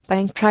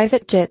buying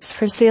private jets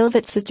for sale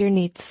that suit your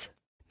needs.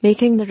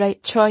 Making the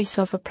right choice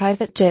of a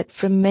private jet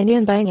from many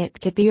and buying it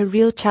could be a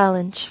real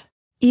challenge.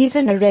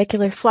 Even a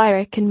regular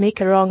flyer can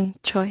make a wrong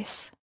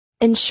choice.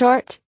 In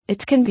short,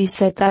 it can be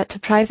said that a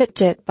private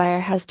jet buyer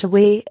has to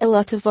weigh a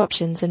lot of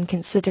options and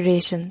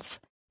considerations.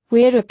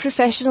 Wear a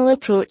professional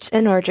approach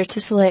in order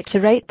to select the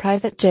right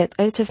private jet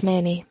out of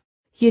many.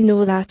 You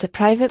know that a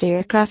private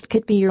aircraft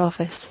could be your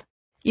office.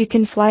 You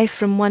can fly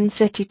from one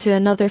city to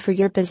another for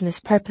your business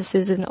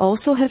purposes and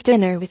also have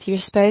dinner with your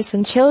spouse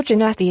and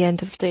children at the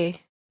end of the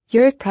day.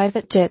 Your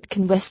private jet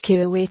can whisk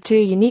you away to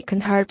unique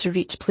and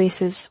hard-to-reach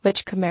places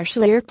which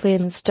commercial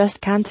airplanes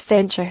just can't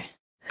venture.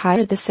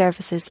 Hire the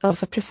services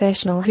of a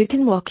professional who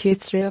can walk you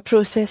through a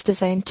process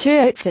designed to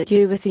outfit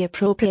you with the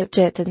appropriate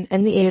jet and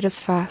in the air as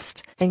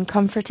fast and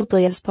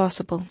comfortably as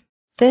possible.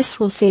 This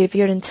will save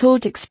your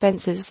untold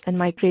expenses and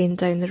migraine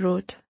down the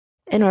road.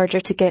 In order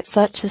to get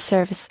such a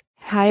service,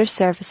 hire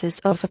services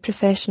of a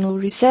professional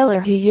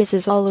reseller who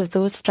uses all of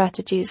those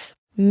strategies,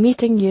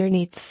 meeting your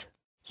needs.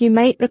 You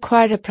might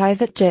require a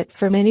private jet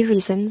for many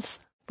reasons,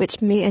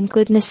 which may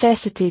include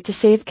necessity to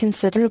save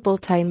considerable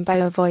time by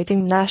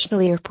avoiding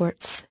national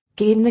airports,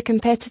 gain the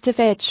competitive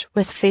edge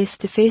with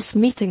face-to-face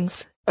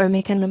meetings, or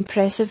make an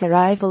impressive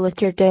arrival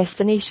at your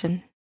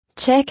destination.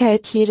 Check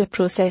out here a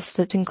process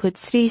that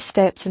includes 3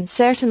 steps and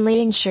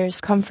certainly ensures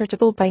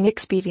comfortable buying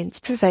experience,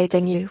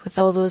 providing you with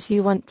all those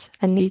you want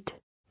and need.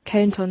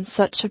 Count on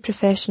such a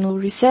professional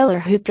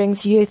reseller who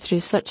brings you through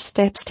such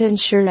steps to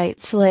ensure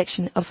right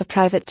selection of a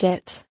private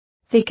jet.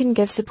 They can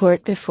give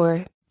support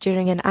before,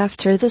 during and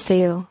after the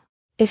sale.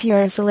 If you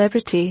are a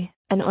celebrity,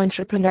 an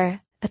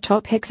entrepreneur, a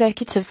top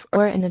executive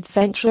or an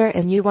adventurer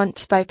and you want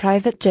to buy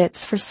private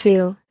jets for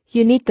sale,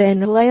 you need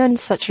then rely on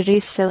such a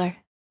reseller.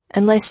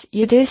 Unless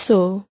you do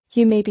so,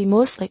 you may be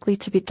most likely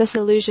to be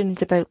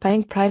disillusioned about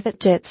buying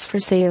private jets for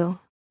sale.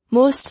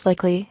 Most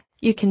likely,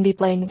 you can be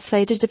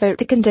blindsided about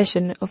the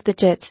condition of the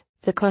jet,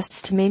 the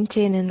costs to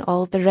maintain and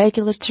all the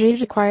regulatory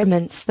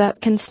requirements that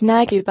can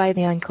snag you by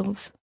the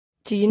ankles.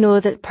 Do you know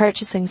that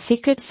purchasing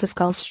secrets of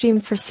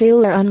Gulfstream for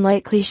sale are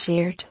unlikely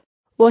shared?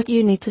 What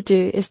you need to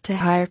do is to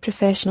hire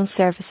professional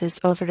services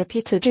of a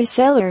reputed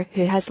reseller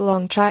who has a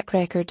long track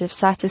record of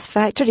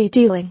satisfactory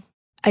dealing.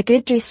 A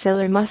good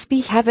reseller must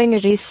be having a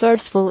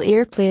resourceful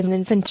airplane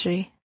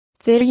inventory.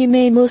 There you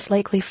may most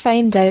likely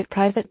find out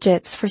private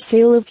jets for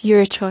sale of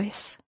your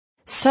choice.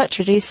 Such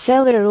a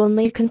reseller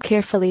only can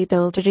carefully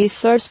build a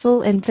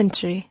resourceful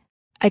inventory.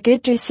 A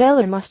good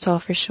reseller must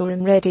offer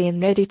showroom ready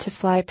and ready to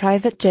fly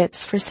private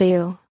jets for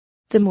sale.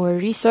 The more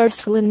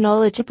resourceful and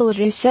knowledgeable a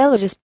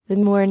reseller is, the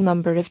more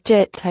number of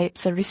jet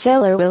types a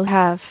reseller will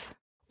have.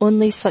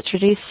 Only such a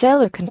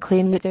reseller can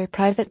claim that their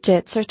private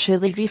jets are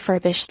truly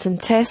refurbished and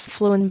test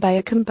flown by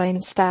a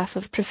combined staff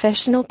of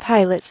professional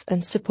pilots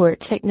and support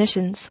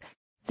technicians.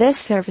 This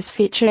service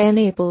feature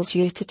enables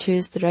you to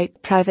choose the right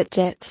private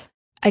jet.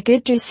 A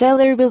good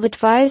reseller will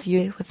advise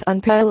you with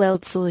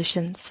unparalleled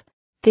solutions.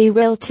 They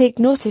will take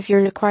note of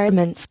your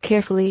requirements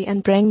carefully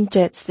and bring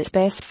jets that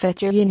best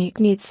fit your unique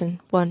needs and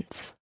wants.